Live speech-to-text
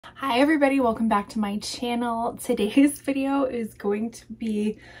Hi everybody, welcome back to my channel. Today's video is going to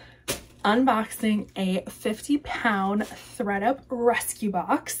be unboxing a 50-pound ThredUp rescue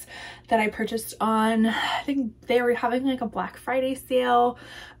box that I purchased on, I think they were having like a Black Friday sale.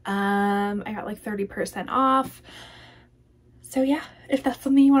 I got like 30% off. So yeah, if that's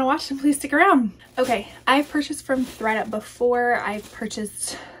something you want to watch, then please stick around. Okay, I've purchased from ThredUp before. I've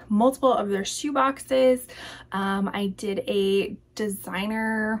purchased multiple of their shoe boxes. I did a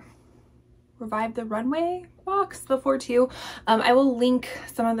designer Revive the Runway box before too. I will link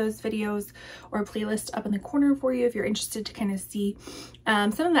some of those videos or playlist up in the corner for you if you're interested to kind of see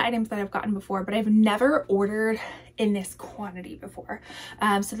some of the items that I've gotten before, but I've never ordered in this quantity before.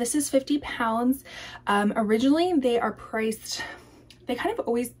 So this is 50 pounds. Originally they are priced, they kind of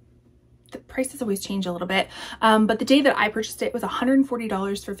always, the prices always change a little bit, but the day that I purchased it was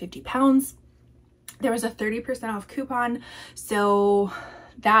 $140 for 50 pounds. There was a 30% off coupon, so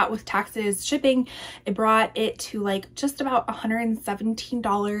that with taxes, shipping, it brought it to like just about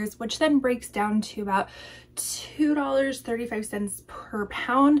 $117, which then breaks down to about $2.35 per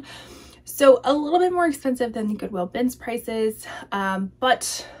pound. So a little bit more expensive than the Goodwill bins prices,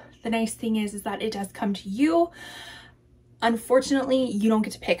 but the nice thing is that it does come to you. Unfortunately, you don't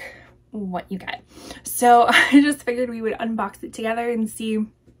get to pick what you get. So I just figured we would unbox it together and see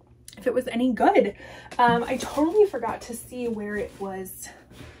if it was any good. I totally forgot to see where it was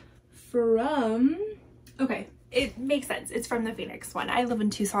from. Okay, it makes sense. It's from the Phoenix one. I live in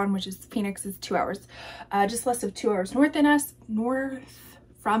Tucson, which is Phoenix is 2 hours, just less of 2 hours north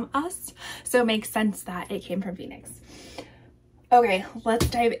from us. So it makes sense that it came from Phoenix. Okay, let's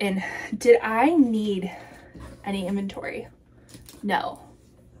dive in. Did I need any inventory? No,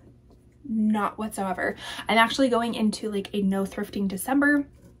 not whatsoever. I'm actually going into like a no thrifting December,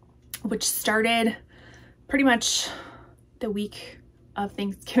 which started pretty much the week of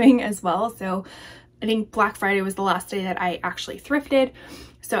Thanksgiving as well. So I think Black Friday was the last day that I actually thrifted.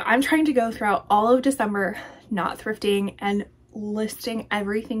 So I'm trying to go throughout all of December not thrifting and listing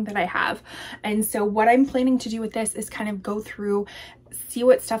everything that I have. And so what I'm planning to do with this is kind of go through, see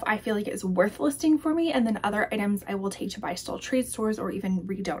what stuff I feel like is worth listing for me, and then other items I will take to buy-style trade stores or even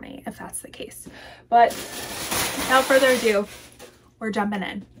redonate if that's the case. But without further ado, we're jumping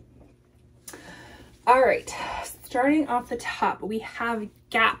in. All right, starting off the top, we have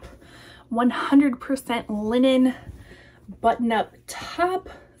Gap 100% linen button-up top.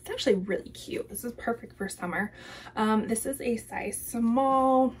 It's actually really cute. This is perfect for summer. This is a size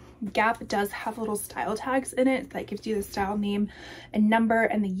small. Gap does have little style tags in it that gives you the style name and number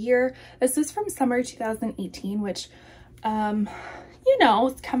and the year. This is from summer 2018, which, you know,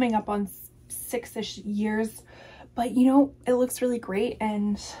 it's coming up on 6-ish years, but you know, it looks really great.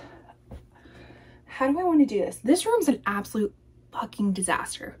 And how do I want to do this? This room's an absolute fucking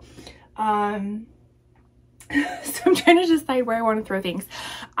disaster. So I'm trying to decide where I want to throw things.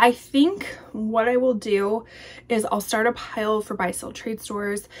 I think what I will do is I'll start a pile for buy-sell trade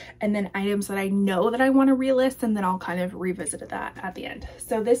stores and then items that I know that I want to relist, and then I'll kind of revisit that at the end.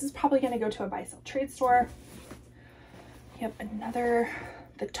 So this is probably going to go to a buy-sell trade store. Yep,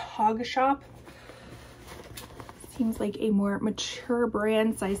 the Tog Shop. Seems like a more mature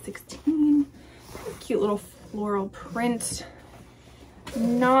brand, size 16. Cute little floral print.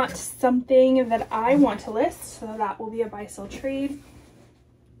 Not something that I want to list, so that will be a buy-sell trade.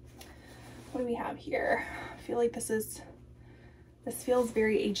 What do we have here? I feel like this feels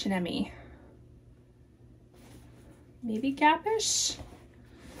very H&M-y. Maybe Gap-ish?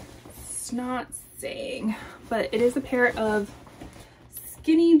 It's not saying, but it is a pair of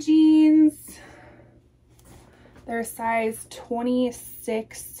skinny jeans. They're size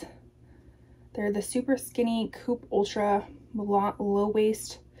 26. They're the super skinny coupe ultra low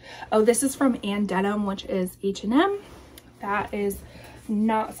waist. Oh, this is from Ann Denim, which is H&M. That is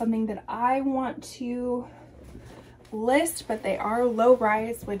not something that I want to list, but they are low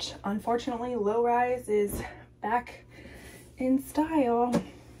rise, which unfortunately low rise is back in style.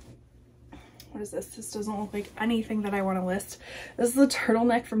 What is this? This doesn't look like anything that I want to list. This is a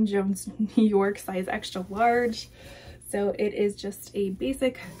turtleneck from Jones, New York, size extra large. So it is just a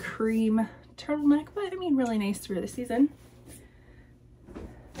basic cream turtleneck, but I mean really nice for the season.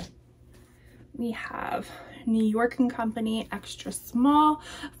 We have New York & Company extra small.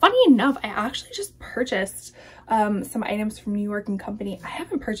 Funny enough, I actually just purchased some items from New York & Company. I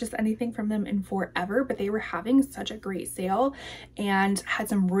haven't purchased anything from them in forever, but they were having such a great sale and had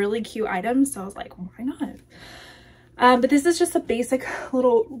some really cute items, so I was like, why not? But this is just a basic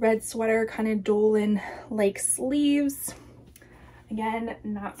little red sweater, kind of Dolan like sleeves. Again,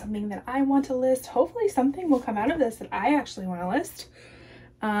 not something that I want to list. Hopefully something will come out of this that I actually want to list.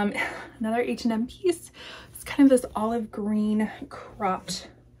 Another H&M piece. It's kind of this olive green cropped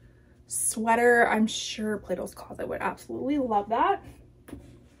sweater. I'm sure Plato's Closet would absolutely love that.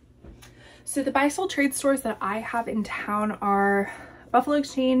 So the buy-sell trade stores that I have in town are Buffalo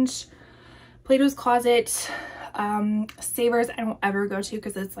Exchange, Plato's Closet, Savers I don't ever go to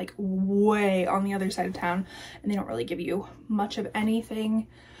because it's like way on the other side of town and they don't really give you much of anything.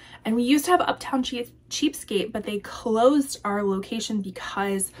 And we used to have Uptown Cheapskate, but they closed our location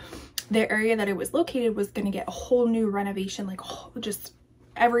because the area that it was located was going to get a whole new renovation, like just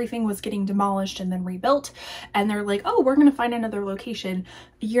everything was getting demolished and then rebuilt. And they're like, oh, we're going to find another location.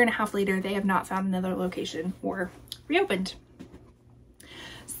 A year and a half later, they have not found another location or reopened.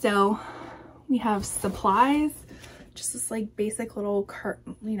 So we have supplies, just this like basic little cart,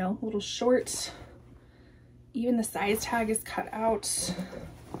 you know, little short. Even the size tag is cut out.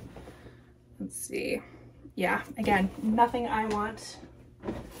 Let's see. Yeah, again, nothing I want.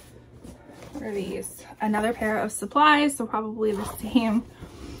 What are these? Another pair of supplies, so probably the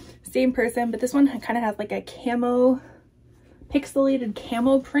same person, but this one kind of has like a pixelated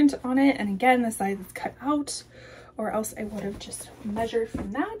camo print on it. And again, the size is cut out, or else I would have just measured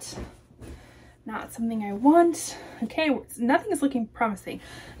from that. Not something I want. Okay, nothing is looking promising.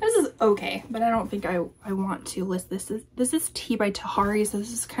 This is okay, but I don't think I want to list this. This is Tea by Tahari, so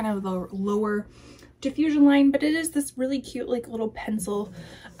this is kind of the lower diffusion line, but it is this really cute like little pencil,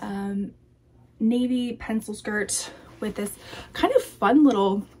 navy pencil skirt with this kind of fun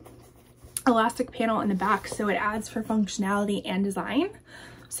little elastic panel in the back, so it adds for functionality and design.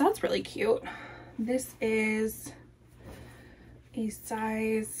 So that's really cute. This is a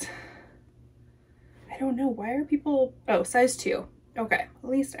size, I don't know, why are people, oh, size 2. Okay, at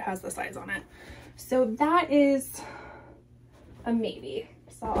least it has the size on it. So that is a maybe.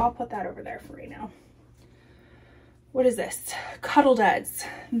 So I'll put that over there for right now. What is this? Cuddle Duds.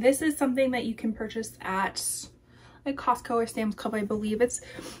 This is something that you can purchase at like Costco or Sam's Club, I believe. It's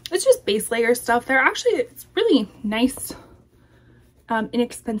just base layer stuff. They're actually, it's really nice,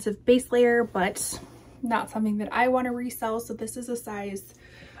 inexpensive base layer, but not something that I want to resell. So this is a size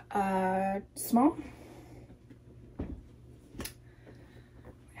small.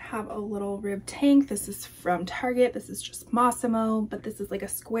 Have a little rib tank. This is from Target. This is just Massimo, but this is like a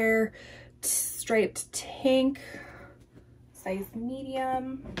square striped tank, size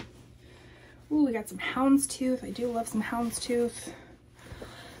medium. Ooh, we got some houndstooth. I do love some houndstooth.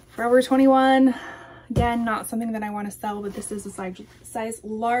 Forever 21. Again, not something that I want to sell, but this is a size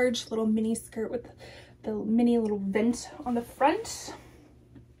large little mini skirt with the mini little vent on the front.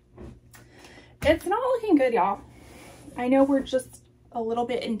 It's not looking good, y'all. I know we're just a little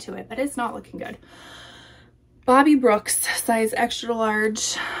bit into it, but it's not looking good. Bobby Brooks, size extra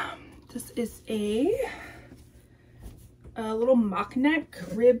large. This is a little mock neck,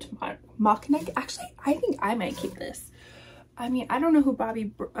 ribbed mock neck. Actually, I think I might keep this. I mean, I don't know who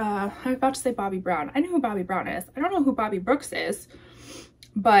I'm about to say Bobby Brown. I know who Bobby Brown is. I don't know who Bobby Brooks is,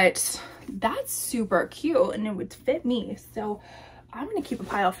 but that's super cute and it would fit me. So I'm gonna keep a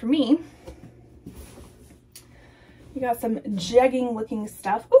pile for me. We got some jegging looking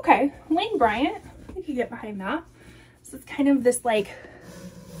stuff. Okay, Lane Bryant, we could get behind that. This is kind of this like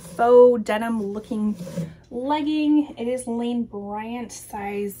faux denim looking legging. It is Lane Bryant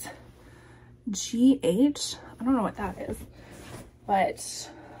size GH. I don't know what that is, but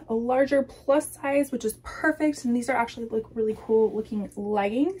a larger plus size, which is perfect. And these are actually like really cool looking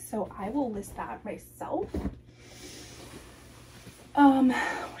leggings. So I will list that myself.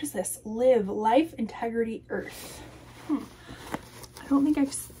 What is this? Life Integrity Earth. I don't think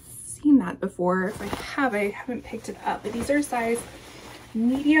I've seen that before. If I have, I haven't picked it up. But these are size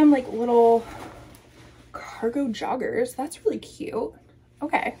medium, like little cargo joggers. That's really cute.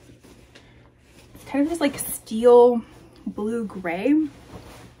 Okay. It's kind of this like steel blue gray.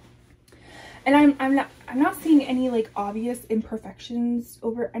 And I'm not seeing any like obvious imperfections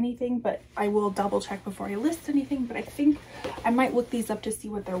over anything, but I will double check before I list anything. But I think I might look these up to see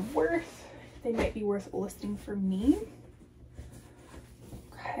what they're worth. They might be worth listing for me.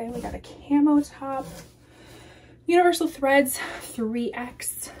 Okay, we got a camo top. Universal Threads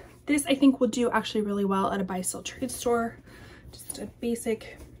 3X. This I think will do actually really well at a buy sell trade store. Just a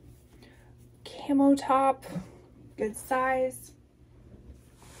basic camo top, good size.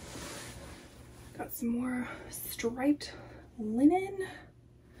 Got some more striped linen.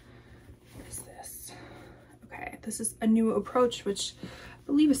 What is this? Okay, this is a new approach, which I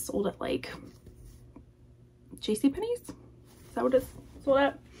believe is sold at like JCPenney's. Is that what it's sold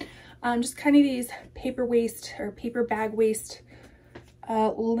at? Just kind of these paper waist or paper bag waist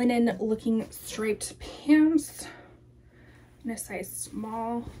linen looking striped pants. in a size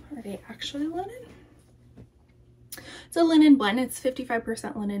small. Are they actually linen? It's a linen blend. It's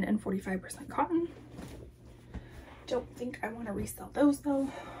 55% linen and 45% cotton. Don't think I want to resell those though.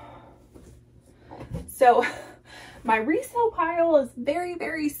 So my resale pile is very,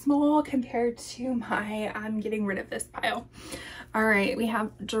 very small compared to my I'm getting rid of this pile. All right, we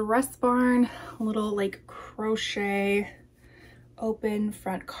have Dress Barn, little like crochet open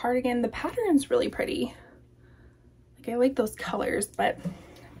front cardigan. The pattern's really pretty. Like I like those colors, but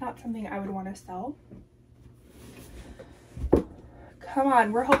not something I would want to sell. Come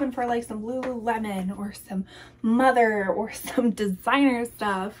on, we're hoping for like some Lululemon or some Mother or some designer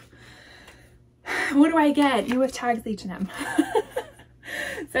stuff. What do I get? New with tags H&M.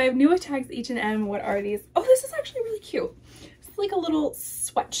 So I have new with tags H&M. What are these? Oh, this is actually really cute. It's like a little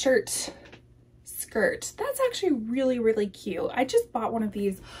sweatshirt skirt. That's actually really, really cute. I just bought one of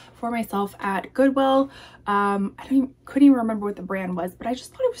these for myself at Goodwill. Couldn't even remember what the brand was, but I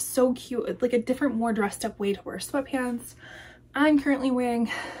just thought it was so cute. It's like a different, more dressed up way to wear sweatpants. I'm currently wearing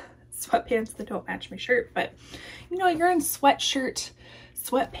sweatpants that don't match my shirt, but you know, you're in sweatpant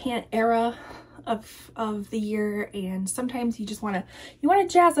era of the year, and sometimes you just want to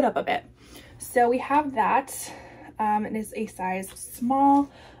jazz it up a bit. So we have that. It is a size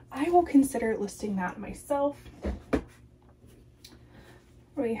small. I will consider listing that myself. What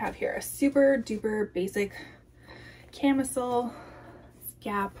do we have here? A super duper basic camisole,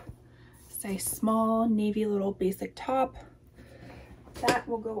 Gap, size small, navy little basic top. That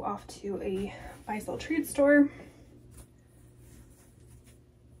will go off to a buy sell trade store.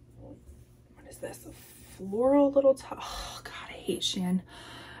 What is this? A floral little top. Oh God, I hate Shein.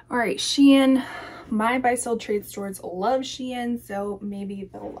 All right, Shein. My buy sell trade stores love Shein, so maybe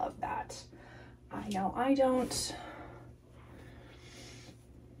they'll love that. I know I don't.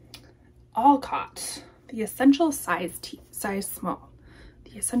 Alcott, the essential size small.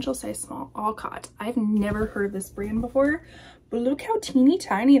 The essential size small, Alcott. I've never heard of this brand before, but look how teeny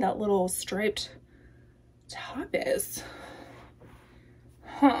tiny that little striped top is.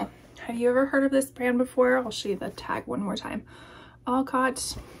 Huh. Have you ever heard of this brand before? I'll show you the tag one more time.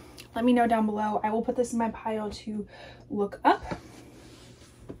 Alcott. Let me know down below. I will put this in my pile to look up.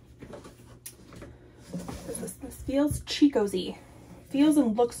 This feels Chicozy. Feels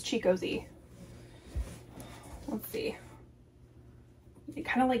and looks Chicozy. Let's see. It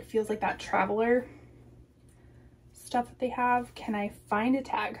kind of like feels like that Traveler stuff that they have. Can I find a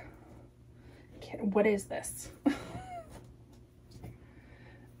tag? What is this?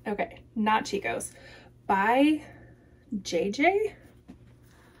 Okay, not Chico's. By JJ?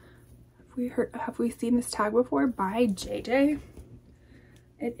 Have we seen this tag before? By JJ.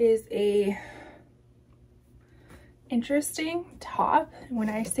 It is a interesting top. When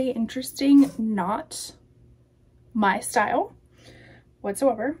I say interesting, not my style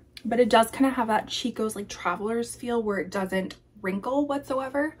whatsoever, but it does kind of have that Chico's like Travelers feel where it doesn't wrinkle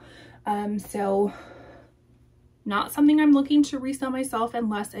whatsoever. So not something I'm looking to resell myself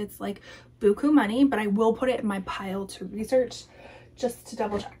unless it's like buku money, but I will put it in my pile to research just to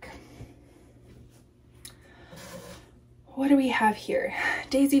double check. What do we have here?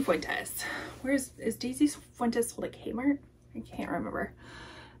 Daisy Fuentes. Is Daisy Fuentes sold at Kmart? I can't remember.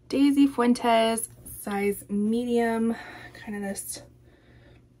 Daisy Fuentes, size medium, kind of this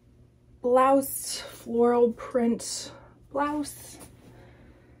blouse, floral print blouse.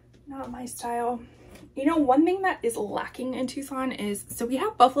 Not my style. You know, one thing that is lacking in Tucson is, so we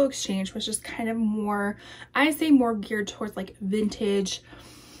have Buffalo Exchange, which is kind of more, I say more geared towards like vintage,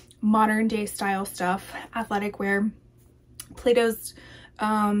 modern day style stuff, athletic wear. Plato's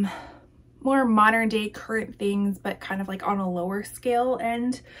more modern day current things, but kind of like on a lower scale.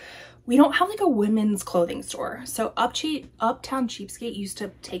 And we don't have like a women's clothing store. So Uptown Cheapskate used to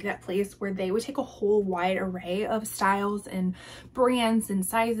take that place where they would take a whole wide array of styles and brands and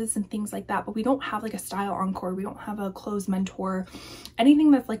sizes and things like that. But we don't have like a Style Encore. We don't have a Clothes Mentor,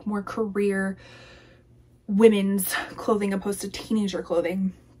 anything that's like more career women's clothing opposed to teenager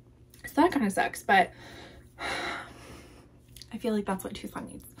clothing. So that kind of sucks, but I feel like that's what Tucson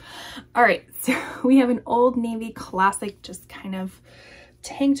needs. All right, so we have an Old Navy classic, just kind of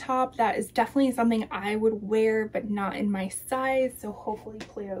tank top. That is definitely something I would wear, but not in my size. So hopefully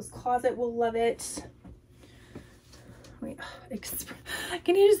Plato's Closet will love it. Wait,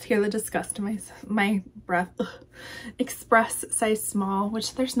 can you just hear the disgust in my breath? Ugh. Express size small,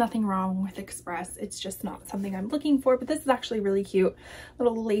 which there's nothing wrong with Express. It's just not something I'm looking for, but this is actually really cute.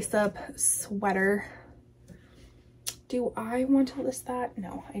 Little lace up sweater. Do I want to list that?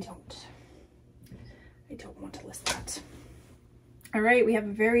 No, I don't. I don't want to list that. All right, we have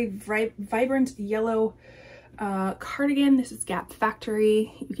a very vibrant yellow cardigan. This is Gap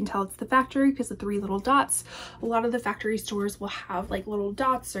Factory. You can tell it's the factory because of 3 little dots. A lot of the factory stores will have like little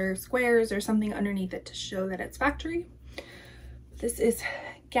dots or squares or something underneath it to show that it's factory. This is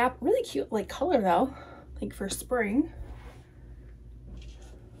Gap, really cute like color though, like for spring.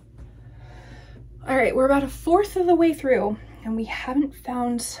 All right, we're about 1/4 of the way through and we haven't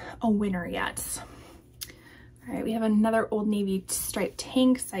found a winner yet. All right, we have another Old Navy striped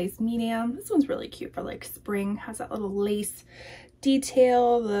tank, size medium. This one's really cute for like spring. Has that little lace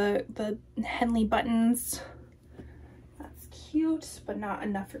detail, the Henley buttons. That's cute, but not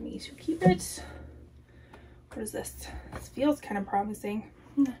enough for me to keep it. What is this? This feels kind of promising.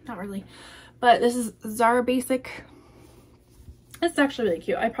 Not really, but this is Zara Basic. It's actually really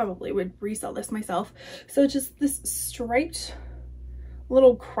cute. I probably would resell this myself. So it's just this striped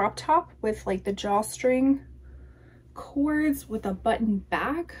little crop top with like the drawstring cords with a button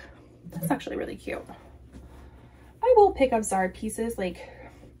back. That's actually really cute. I will pick up Zara pieces like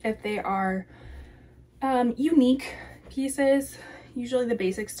if they are unique pieces. Usually the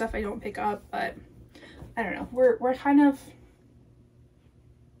basic stuff I don't pick up, but I don't know.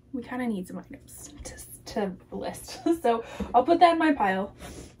 We kind of need some items to list. So I'll put that in my pile.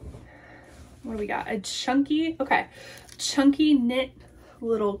 What do we got? A chunky knit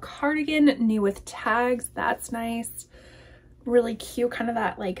little cardigan, new with tags. That's nice. Really cute, kind of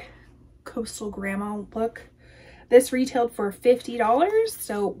that like coastal grandma look. This retailed for $50,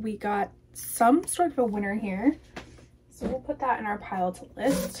 so we got some sort of a winner here. So we'll put that in our pile to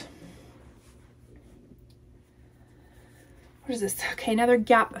list. What is this? Okay, another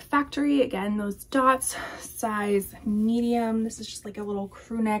Gap Factory. Again, those dots, size medium. This is just like a little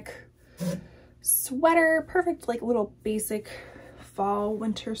crew neck sweater. Perfect, like little basic fall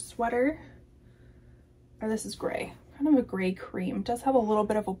winter sweater. Or this is gray, kind of a gray cream. It does have a little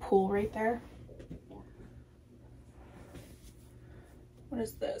bit of a pool right there. What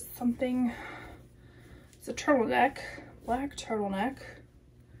is this? Something, it's a turtleneck, black turtleneck,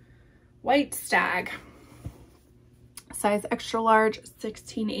 white stag. Size extra large,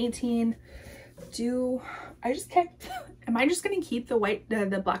 16-18. I just can't, am I just gonna keep the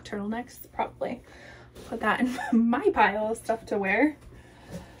black turtlenecks? Probably. Put that in my pile of stuff to wear.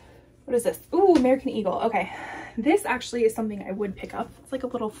 What is this? Ooh, American Eagle. Okay, this actually is something I would pick up. It's like a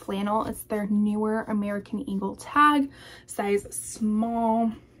little flannel. It's their newer American Eagle tag, size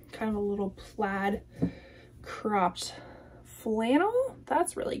small, kind of a little plaid cropped flannel.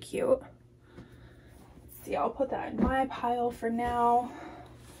 That's really cute. Let's see, I'll put that in my pile for now.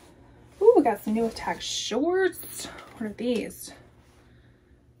 Ooh, we got some new tag shorts. What are these?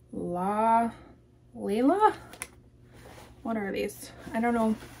 Layla? What are these? I don't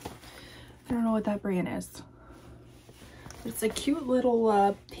know what that brand is. It's a cute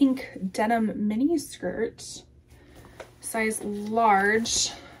little pink denim mini skirt, size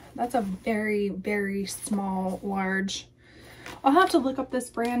large. That's a very, very small large. I'll have to look up this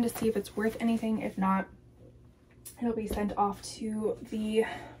brand to see if it's worth anything. If not, it'll be sent off to the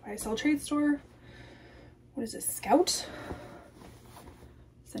buy sell trade store. What is this? Scout?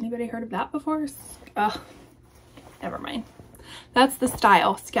 Has anybody heard of that before? Never mind. That's the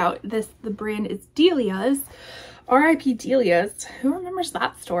style, Scout. The brand is Delia's. RIP Delia's. Who remembers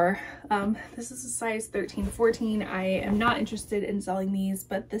that store? This is a size 13-14. I am not interested in selling these,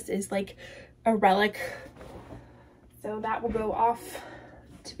 but this is like a relic. So that will go off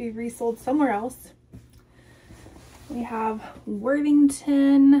to be resold somewhere else. We have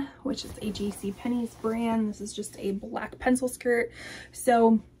Worthington, which is a JCPenney's brand. This is just a black pencil skirt.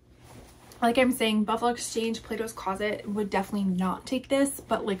 So like I'm saying, Buffalo Exchange, Plato's Closet would definitely not take this,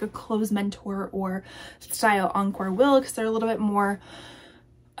 but like a Clothes Mentor or Style Encore will, because they're a little bit more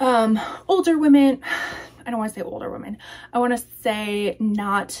older women. I don't want to say older women. I want to say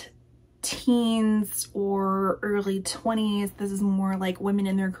not teens or early 20s. This is more like women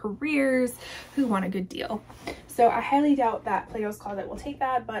in their careers who want a good deal. So I highly doubt that Plato's Closet will take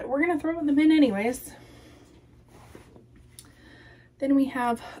that, but we're going to throw them in anyways. Then we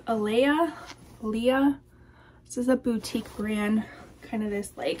have Leah. This is a boutique brand, kind of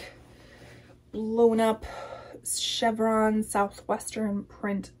this like blown up chevron southwestern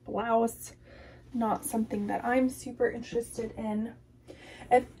print blouse. Not something that I'm super interested in.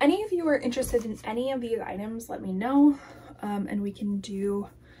 If any of you are interested in any of these items, let me know, and we can do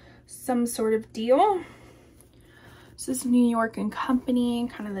some sort of deal. This is New York & Company,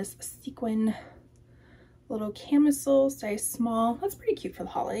 kind of this sequin little camisole, size small. That's pretty cute for the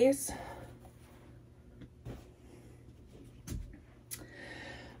holidays.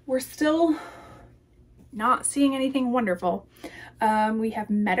 We're still not seeing anything wonderful. We have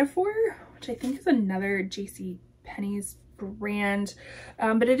Metaphor, which I think is another JCPenney's brand,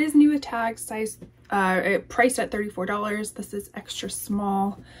 but it is new with tags, size priced at $34. This is extra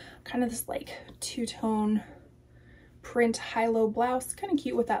small, kind of this like two-tone print high-low blouse, kind of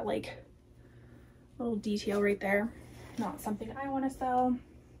cute with that like little detail right there. Not something I want to sell.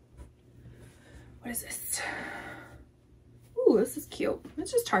 What is this? Ooh, this is cute.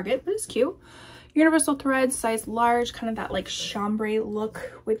 It's just Target, but it's cute. Universal thread, size large, kind of that like chambray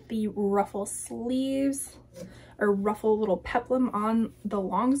look with the ruffle sleeves, or ruffle little peplum on the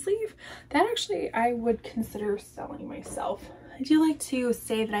long sleeve. That actually I would consider selling myself. I do like to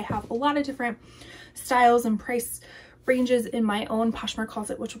say that I have a lot of different styles and price ranges in my own Poshmark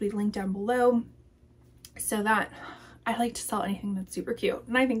closet, which will be linked down below, so that I like to sell anything that's super cute,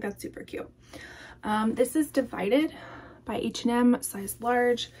 and I think that's super cute. This is Divided by H&M, size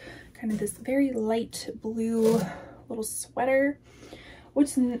large, kind of this very light blue little sweater.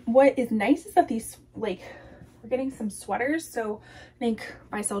 What is nice is that these, like, we're getting some sweaters, so I think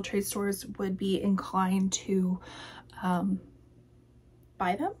buy sell trade stores would be inclined to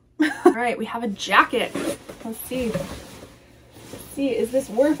buy them. All right, we have a jacket. Let's see. Is this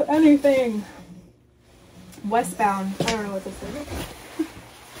worth anything? Westbound. I don't know what this is.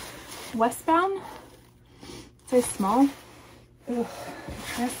 Westbound? Size small. Ugh, it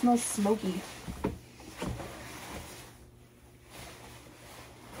kind of smells smoky.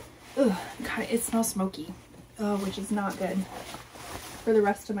 Ugh, God, it smells smoky. Oh, which is not good for the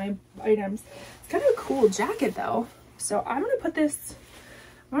rest of my items. It's kind of a cool jacket though. So I'm gonna put this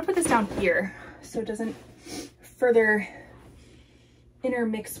down here so it doesn't further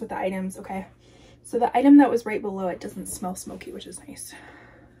intermix with the items. Okay. So the item that was right below it doesn't smell smoky, which is nice.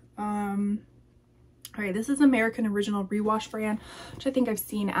 All right, this is American Original Rewash brand, which I think I've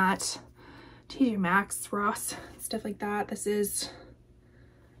seen at TJ Maxx, Ross, stuff like that. This is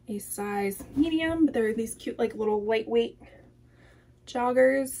a size medium, but they're these cute, like little lightweight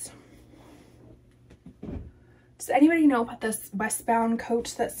joggers. Does anybody know about this Westbound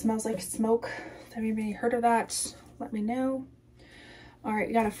coat that smells like smoke? Have anybody heard of that? Let me know. All right,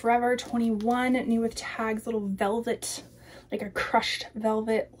 we got a Forever 21 new with tags, little velvet, like a crushed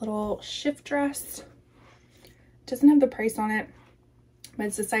velvet little shift dress. Doesn't have the price on it, but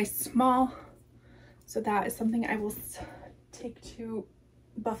it's a size small. So that is something I will take to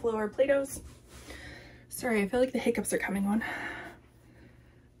Buffalo or Plato's. Sorry, I feel like the hiccups are coming on.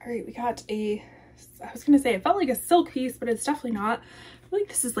 All right, we got I was gonna say it felt like a silk piece, but it's definitely not. I feel like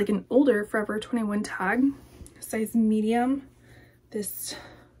this is like an older Forever 21 tag, size medium. This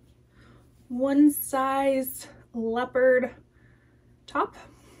one size leopard top.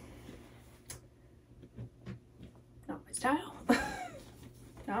 Not my style.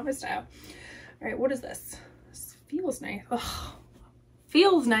 Not my style. All right, what is this? This feels nice. Ugh.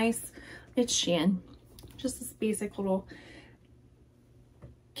 Feels nice. It's Shein. Just this basic little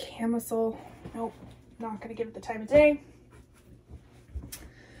camisole. Nope, not gonna give it the time of day.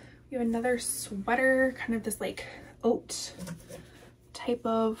 We have another sweater, kind of this like oat type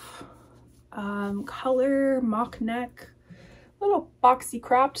of color, mock neck, little boxy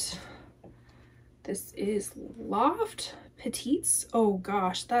cropped. This is Loft Petites. Oh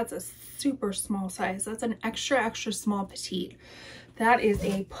gosh, that's a super small size. That's an extra small petite. That is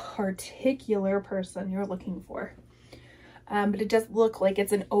a particular person you're looking for. But it does look like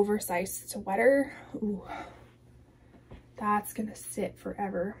it's an oversized sweater. Ooh, that's gonna sit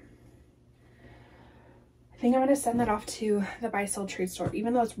forever. I think I'm gonna send that off to the buy sell trade store,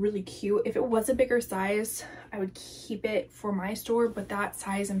 even though it's really cute. If it was a bigger size, I would keep it for my store, but that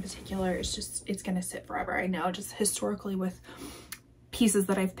size in particular is just, it's gonna sit forever. I know, just historically with pieces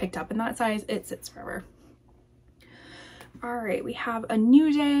that I've picked up in that size, it sits forever. All right, we have a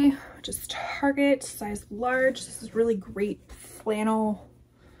New Day, just Target, size large. This is really great flannel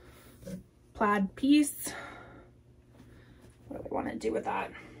plaid piece. What do I want to do with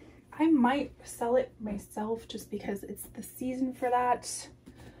that? I might sell it myself just because it's the season for that.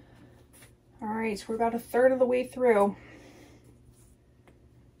 All right, we're about a third of the way through.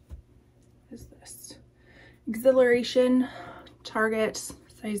 What is this? Exhilaration, Target,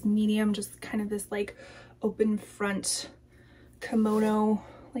 size medium, just kind of this like open front kimono,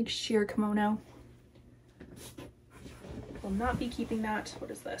 like sheer kimono. Will not be keeping that.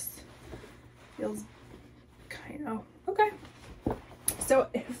 What is this? Feels kind of, okay. So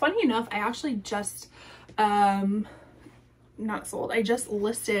funny enough, I actually just, not sold, I just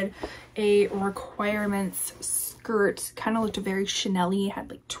listed a requirements skirt, kind of looked very Chanel-y, had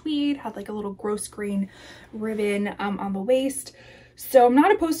like tweed, had like a little gross grain ribbon on the waist. So I'm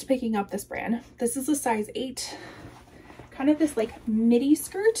not opposed to picking up this brand. This is a size 8, kind of this like midi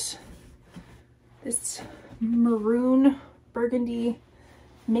skirt. this maroon burgundy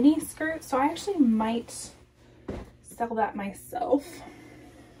mini skirt. So I actually might sell that myself.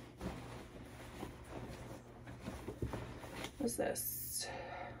 What's this?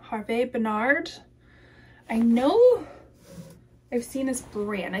 Hervé Bernard. I know I've seen this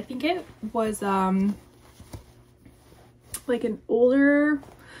brand. I think it was like an older,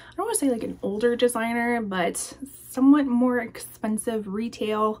 I don't want to say like an older designer, but somewhat more expensive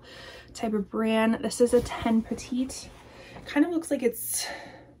retail type of brand. This is a 10 petite. Kind of looks like it's,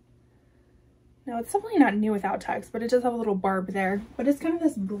 no, it's definitely not new without text, but it does have a little barb there. But it's kind of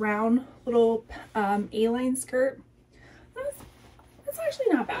this brown little A-line skirt. That's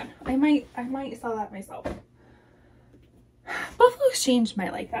actually not bad. I might sell that myself. Buffalo Exchange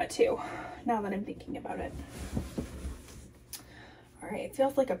might like that too, now that I'm thinking about it. All right, it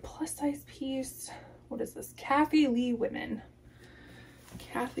feels like a plus size piece. What is this? Kathy Lee Women.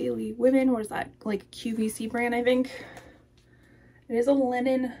 Kathy Lee Women, what is that? Like QVC brand, I think. It is a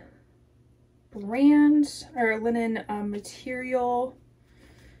linen brand, or linen material.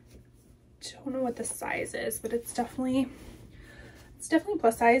 Don't know what the size is, but it's definitely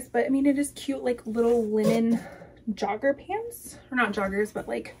plus size. But I mean, it is cute, like little linen jogger pants, or not joggers, but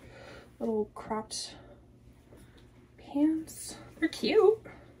like little cropped pants. They're cute.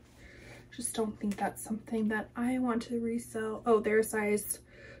 Just don't think that's something that I want to resell. Oh, they're size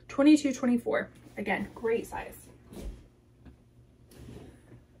 22, 24. Again, great size.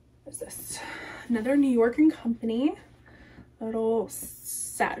 What's this? Another New York & Company. Little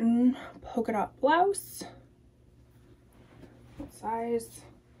satin polka dot blouse. What size?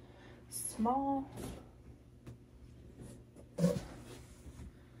 Small.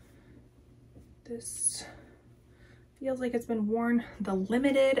 This feels like it's been worn. The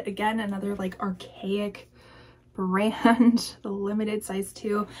Limited, again, another like archaic brand. The Limited size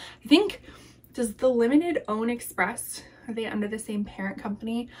 2. I think, does the Limited own Express? Are they under the same parent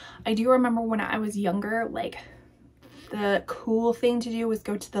company? I do remember when I was younger, like the cool thing to do was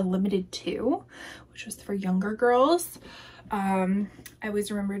go to the Limited 2, which was for younger girls. I always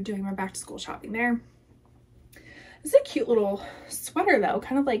remember doing my back to school shopping there. This is a cute little sweater though,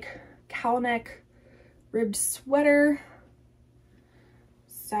 kind of like cowl neck ribbed sweater,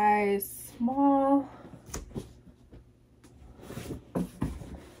 size small.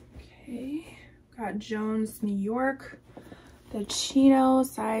 Okay, got Jones New York, the chino,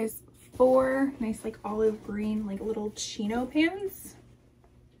 size 4, nice like olive green, like little chino pants.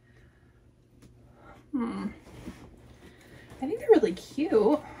 I think they're really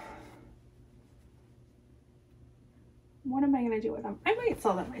cute. What am I gonna do with them? I might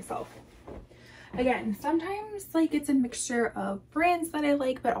sell them myself. Again, sometimes like it's a mixture of brands that I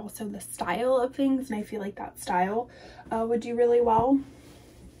like, but also the style of things, and I feel like that style would do really well.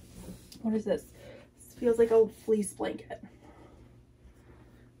 What is this? This feels like a fleece blanket.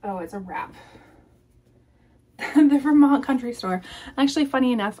 Oh, it's a wrap. The Vermont Country Store. Actually,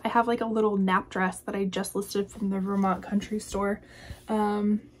 funny enough, I have like a little nap dress that I just listed from the Vermont Country Store.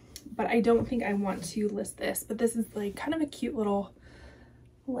 But I don't think I want to list this, but this is like kind of a cute little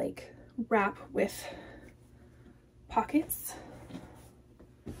like wrap with pockets.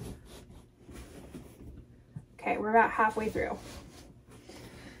 Okay, we're about halfway through.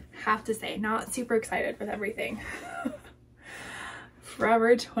 Have to say, not super excited with everything.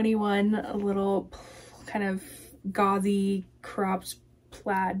 Forever 21, a little kind of gauzy cropped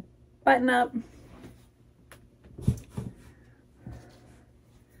plaid button up.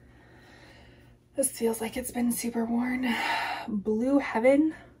 This feels like it's been super worn. Blue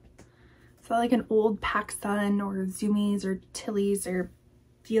Heaven. Is that like an old PacSun or Zoomies or Tilly's or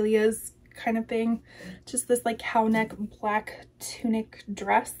Delia's kind of thing? Just this like cow neck black tunic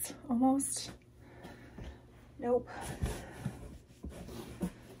dress almost. Nope.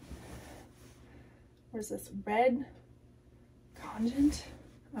 What is this? Red Conjunct?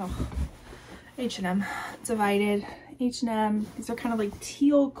 Oh, H&M. Divided. H&M. These are kind of like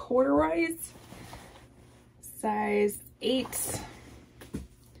teal corduroys. Size 8.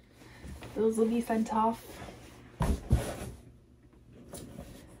 Those will be sent off.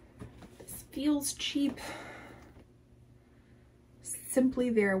 This feels cheap.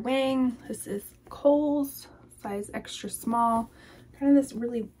 Simply Vera Wang. This is Kohl's. Size extra small. Kind of this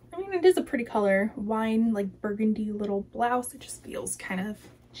really, I mean, it is a pretty color. Wine, like burgundy little blouse. It just feels kind of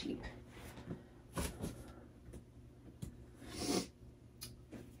cheap. We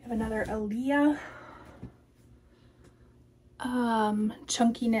have another Aaliyah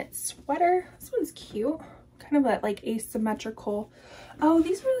chunky knit sweater. This one's cute. Kind of that like asymmetrical. Oh,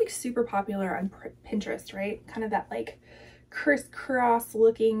 these were like super popular on Pinterest, right? Kind of that like crisscross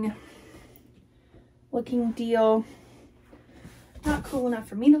looking looking deal. Not cool enough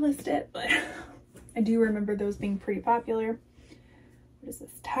for me to list it, but I do remember those being pretty popular. What is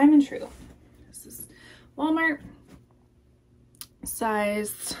this? Time and True. This is Walmart.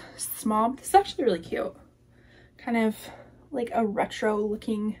 Size small. This is actually really cute. Kind of like a retro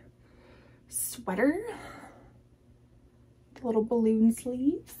looking sweater. Little balloon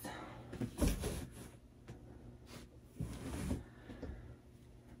sleeves.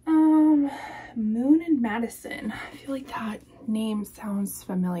 Moon and Madison. I feel like that name sounds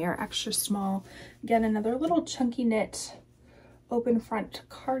familiar. Extra small. Again, another little chunky knit open front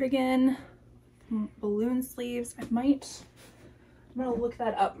cardigan. Balloon sleeves. I'm gonna look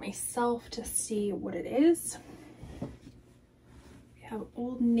that up myself to see what it is. We have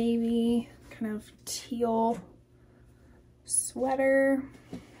Old Navy, kind of teal sweater,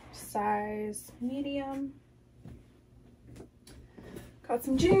 size medium. Got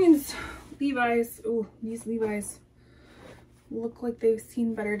some jeans, Levi's. Oh, these Levi's look like they've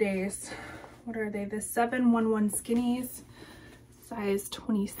seen better days. What are they? The 711 skinnies, size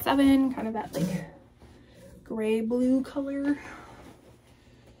 27, kind of that like gray blue color.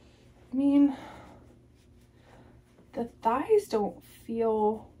 I mean, the thighs don't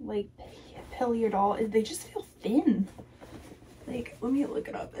feel like pilly at all. They just feel thin. Like, let me look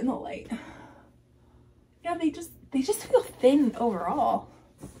it up in the light. Yeah, they just feel thin overall.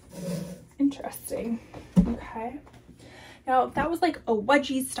 Interesting. Okay. Now, if that was like a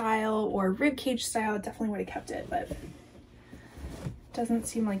wedgie style or ribcage style, definitely would have kept it, but doesn't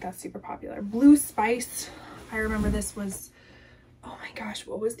seem like that's super popular. Blue Spice. I remember this was, oh my gosh,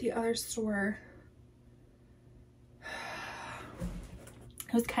 what was the other store?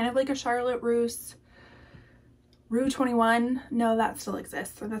 It was kind of like a Charlotte Russe. Rue 21, no, that still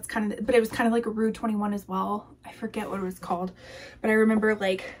exists. So that's kind of, but it was kind of like a Rue 21 as well. I forget what it was called, but I remember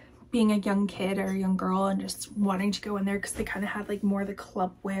like being a young kid or a young girl and just wanting to go in there because they kind of had like more of the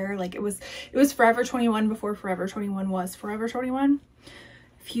club wear. Like it was Forever 21 before Forever 21 was Forever 21.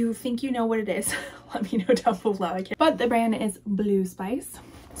 If you think you know what it is, let me know down below. But the brand is Blue Spice,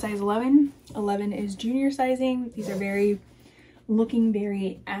 size 11. 11 is junior sizing. These are looking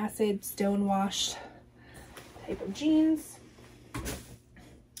very acid, stone washed type of jeans.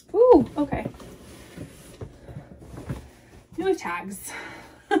 Ooh, okay. New tags.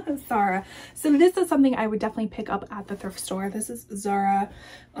 Zara. So this is something I would definitely pick up at the thrift store. This is Zara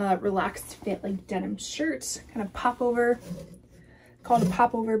relaxed fit like denim shirt, kind of pop over. Called a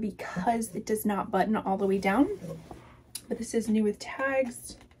pop over because it does not button all the way down. But this is new with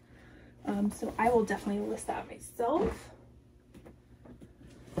tags. So I will definitely list that myself.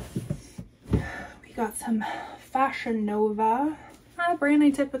 We got some Fashion Nova. Not a brand I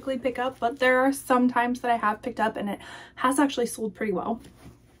typically pick up, but there are some times that I have picked up and it has actually sold pretty well.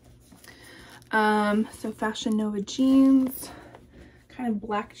 So Fashion Nova jeans, kind of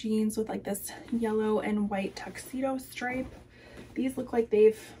black jeans with like this yellow and white tuxedo stripe. These look like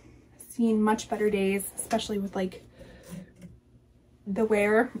they've seen much better days, especially with like the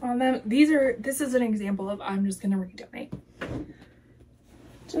wear on them. This is an example of I'm just gonna redonate.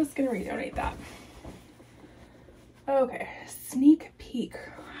 Just gonna redonate that. Okay, Sneak Peek.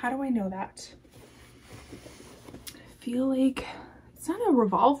 How do I know that? I feel like it's not a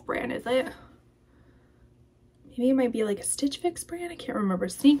Revolve brand, is it? Maybe it might be like a Stitch Fix brand. I can't remember.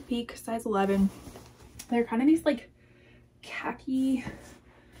 Sneak Peek, size 11. They're kind of these like khaki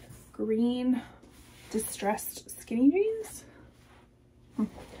green distressed skinny jeans.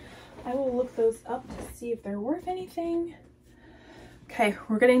 I will look those up to see if they're worth anything. Okay,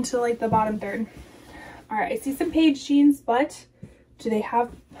 we're getting to like the bottom third. All right, I see some Paige jeans, but do they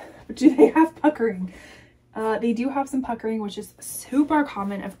have puckering? They do have some puckering, which is super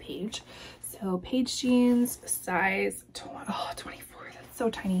common of Paige. So Paige jeans, size 24, that's so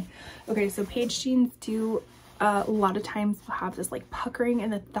tiny. Okay, so Paige jeans do a lot of times will have this like puckering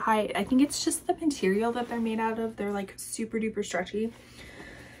in the thigh. I think it's just the material that they're made out of. They're like super duper stretchy.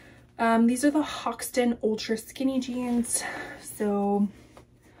 These are the Hoxton Ultra Skinny jeans. So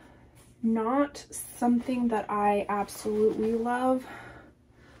not something that I absolutely love.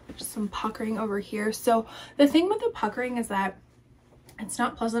 Just some puckering over here. So the thing with the puckering is that it's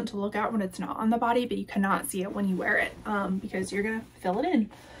not pleasant to look at when it's not on the body, but you cannot see it when you wear it because you're gonna fill it in.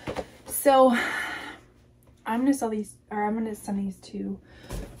 So I'm gonna sell these, or I'm gonna send these to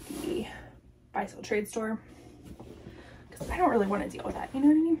the buy sell trade store because I don't really want to deal with that, you know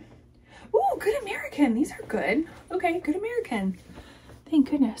what I mean? Ooh, Good American. These are good. Okay, Good American.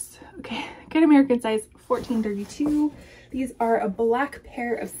 Thank goodness. Okay, Good American, size 1432. These are a black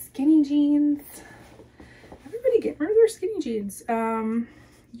pair of skinny jeans. Everybody get rid of their skinny jeans.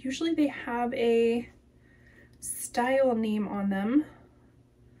 Usually they have a style name on them.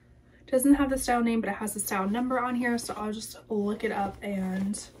 Doesn't have the style name, but it has the style number on here, so I'll just look it up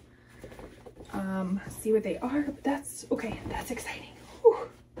and see what they are. But that's okay, that's exciting. Whew.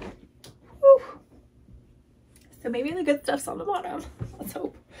 Whew. So maybe the good stuff's on the bottom. Let's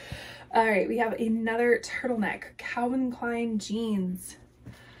hope. All right, we have another turtleneck, Calvin Klein jeans,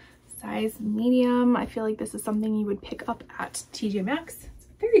 size medium. I feel like this is something you would pick up at TJ Maxx. It's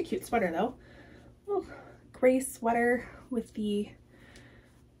a very cute sweater though. Oh, gray sweater with the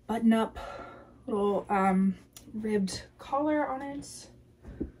button up little ribbed collar on it.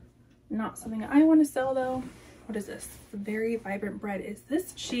 Not something I want to sell though. What is this? Very vibrant bread. Is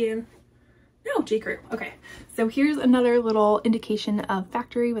this Shein? No, J. Crew. Okay, so here's another little indication of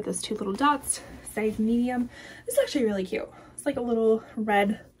factory with those two little dots, size medium. This is actually really cute. It's like a little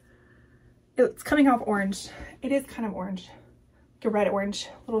red, it's coming off orange. It is kind of orange, like a red orange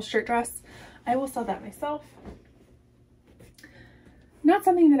little shirt dress. I will sell that myself. Not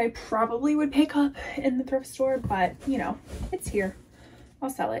something that I probably would pick up in the thrift store, but you know, it's here. I'll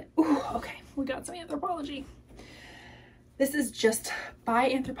sell it. Ooh, okay, we got some Anthropologie. This is just by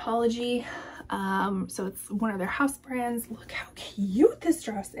Anthropologie. So it's one of their house brands. Look how cute this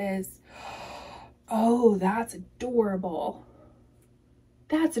dress is. Oh, that's adorable.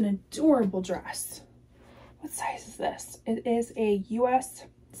 That's an adorable dress. What size is this? It is a US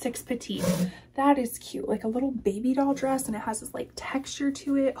 6 petite. That is cute. Like a little baby doll dress, and it has this like texture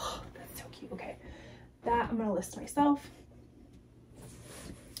to it. Oh, that's so cute. Okay, that I'm gonna list myself.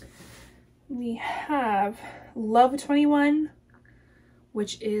 We have Love 21,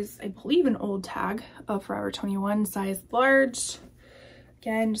 which is, I believe, an old tag of Forever 21, size large.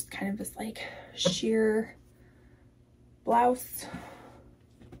 Again, just kind of this like sheer blouse.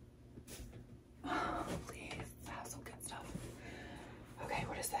 Oh, please, have some good stuff. Okay,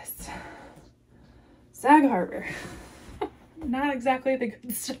 what is this? Sag Harbor. Not exactly the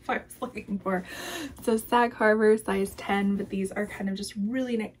good stuff I was looking for. So Sag Harbor, size 10, but these are kind of just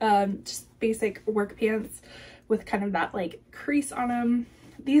really just basic work pants with kind of that like crease on them.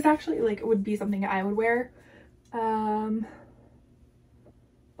 These actually like would be something I would wear, but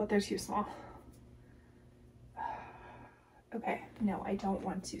they're too small. Okay, no, I don't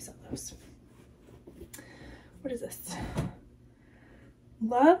want to sell those. What is this?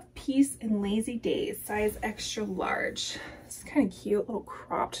 Love, Peace, and Lazy Days, size extra large. This is kind of cute, little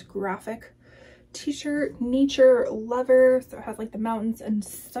cropped graphic t-shirt, nature lover. So it has like the mountains and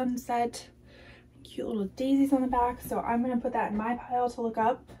sunset, cute little daisies on the back. So I'm gonna put that in my pile to look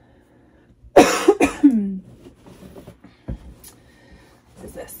up. What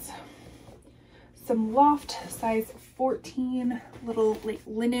is this? Some Loft, size 14, little like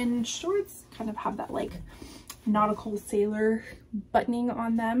linen shorts, kind of have that like nautical sailor buttoning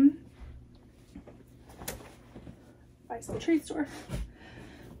on them. Buy some trade store.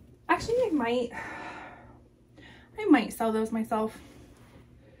 Actually, I might sell those myself.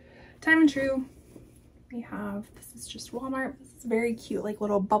 Time and True. We have, this is just Walmart. This is very cute, like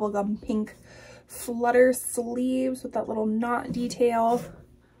little bubblegum pink flutter sleeves with that little knot detail.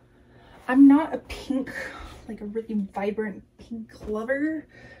 I'm not a pink, like a really vibrant pink lover,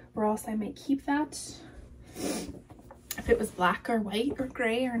 or else I might keep that. If it was black or white or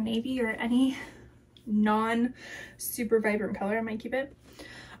gray or navy or any non super vibrant color, I might keep it.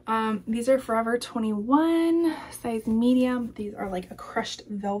 These are Forever 21, size medium. These are like a crushed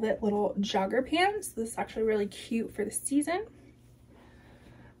velvet little jogger pants. This is actually really cute for the season.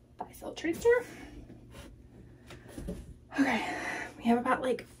 Buy, sell, trade store. Okay, we have about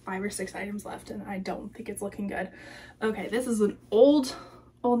like 5 or 6 items left, and I don't think it's looking good. Okay, this is an old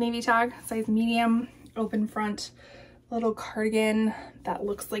Navy tag, size medium, open front, little cardigan that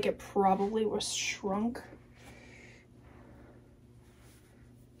looks like it probably was shrunk.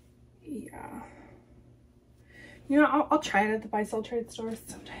 Yeah, you know, I'll try it at the buy sell trade store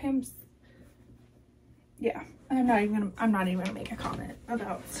sometimes. Yeah, I'm not even gonna make a comment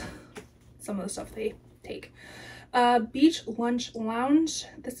about some of the stuff they take. Beach Lunch Lounge.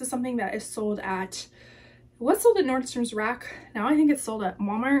 This is something that is sold at, it was sold at Nordstrom's Rack. Now I think it's sold at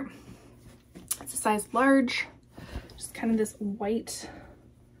Walmart. It's a size large. Just kind of this white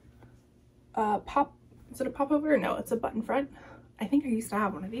pop. Is it a pop over? No, it's a button front. I think I used to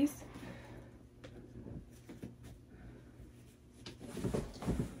have one of these.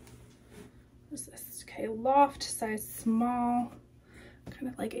 What's this? Okay, Loft, size small. Kind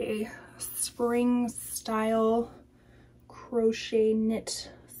of like a spring style crochet knit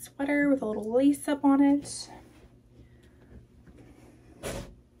sweater with a little lace up on it.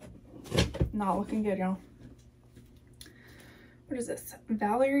 Not looking good, y'all. What is this?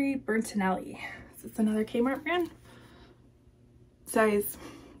 Valerie Bertinelli, It's another Kmart brand. Size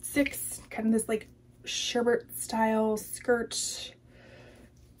 6, kind of this like sherbet style skirt.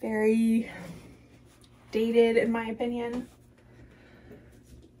 Very dated in my opinion.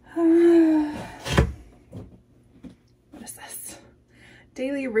 What is this?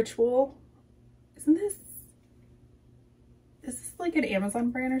 Daily Ritual. Isn't this? Is this like an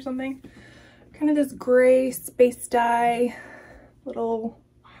Amazon brand or something? Kind of this gray space dye, little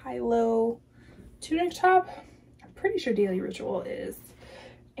high-low tunic top. I'm pretty sure Daily Ritual is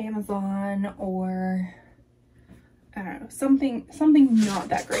Amazon or I don't know, something not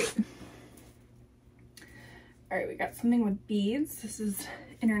that great. All right, we got something with beads. This is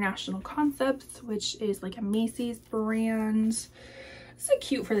International Concepts, which is like a Macy's brand. This is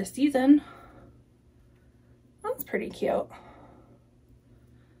cute for the season. That's pretty cute.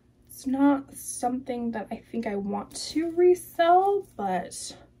 It's not something that I think I want to resell,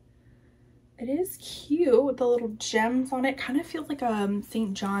 but it is cute with the little gems on it. Kind of feels like a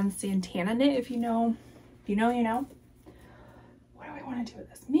St. John Santana knit. If you know, you know, you know. What do I want to do with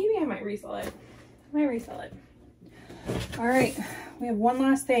this? Maybe I might resell it. I might resell it. All right, we have one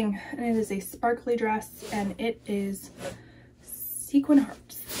last thing, and it is a sparkly dress, and it is sequin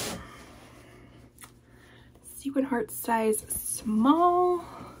hearts. Sequin hearts size small,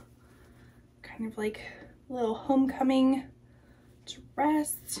 kind of like a little homecoming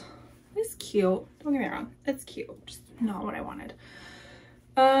dress. It's cute, don't get me wrong, it's cute, just not what I wanted.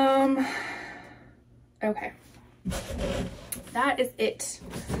 Okay, that is it.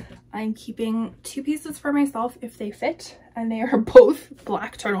 I'm keeping 2 pieces for myself if they fit, and they are both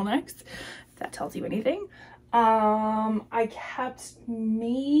black turtlenecks, if that tells you anything. I kept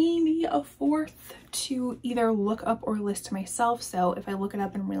maybe a 4th to either look up or list to myself. So if I look it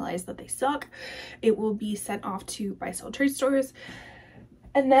up and realize that they suck, it will be sent off to buy-sell trade stores.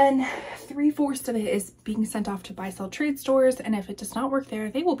 And then 3/4 of it is being sent off to buy-sell trade stores. And if it does not work there,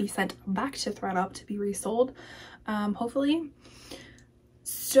 they will be sent back to ThredUp to be resold, hopefully.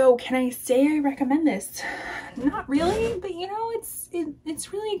 So can I say I recommend this? Not really, but you know,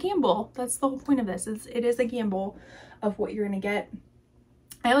 it's really a gamble. That's the whole point of this. It is a gamble of what you're gonna get.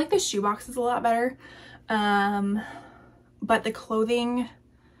 I like the shoe boxes a lot better, but the clothing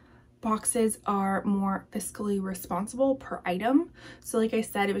boxes are more fiscally responsible per item. So like I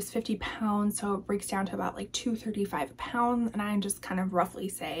said, it was 50 pounds, so it breaks down to about like $2.35 a pound, and I just kind of roughly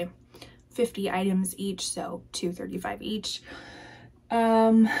say 50 items each, so $2.35 each.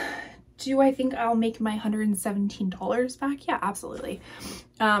 Do I think I'll make my $117 back? Yeah, absolutely.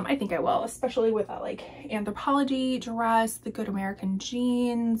 I think I will, especially with that like Anthropologie dress, the Good American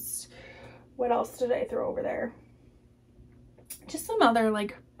jeans. What else did I throw over there? Just some other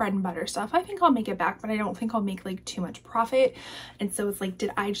like bread and butter stuff. I think I'll make it back, but I don't think I'll make like too much profit. And so it's like,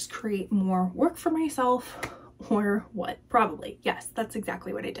 did I just create more work for myself or what? Probably. Yes, that's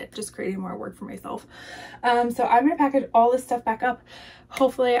exactly what I did. Just creating more work for myself. So I'm going to package all this stuff back up.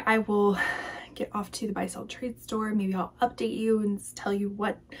 Hopefully I will get off to the buy-sell trade store. Maybe I'll update you and tell you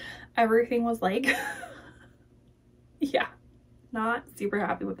what everything was like. Yeah. Not super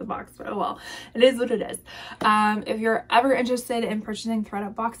happy with the box, but oh well, it is what it is. If you're ever interested in purchasing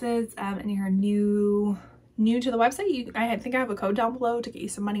ThredUp boxes and you're new to the website, I think I have a code down below to get you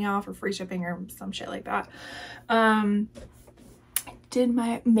some money off or free shipping or some shit like that. Did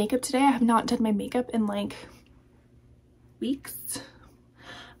my makeup today. I have not done my makeup in like weeks.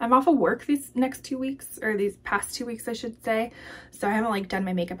 I'm off of work these next 2 weeks, or these past 2 weeks I should say, so I haven't like done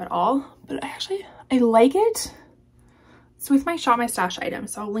my makeup at all, but I like it. It's with my Shop My Stash item,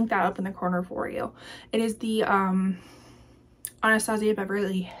 so I'll link that up in the corner for you. It is the Anastasia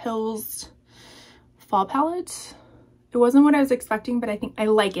Beverly Hills fall palette. It wasn't what I was expecting, but I think I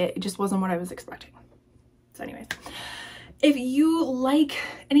like it. It just wasn't what I was expecting. So anyways, if you like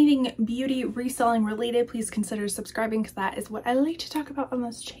anything beauty reselling related, please consider subscribing, because that is what I like to talk about on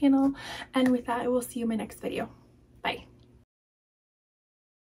this channel. And with that, I will see you in my next video.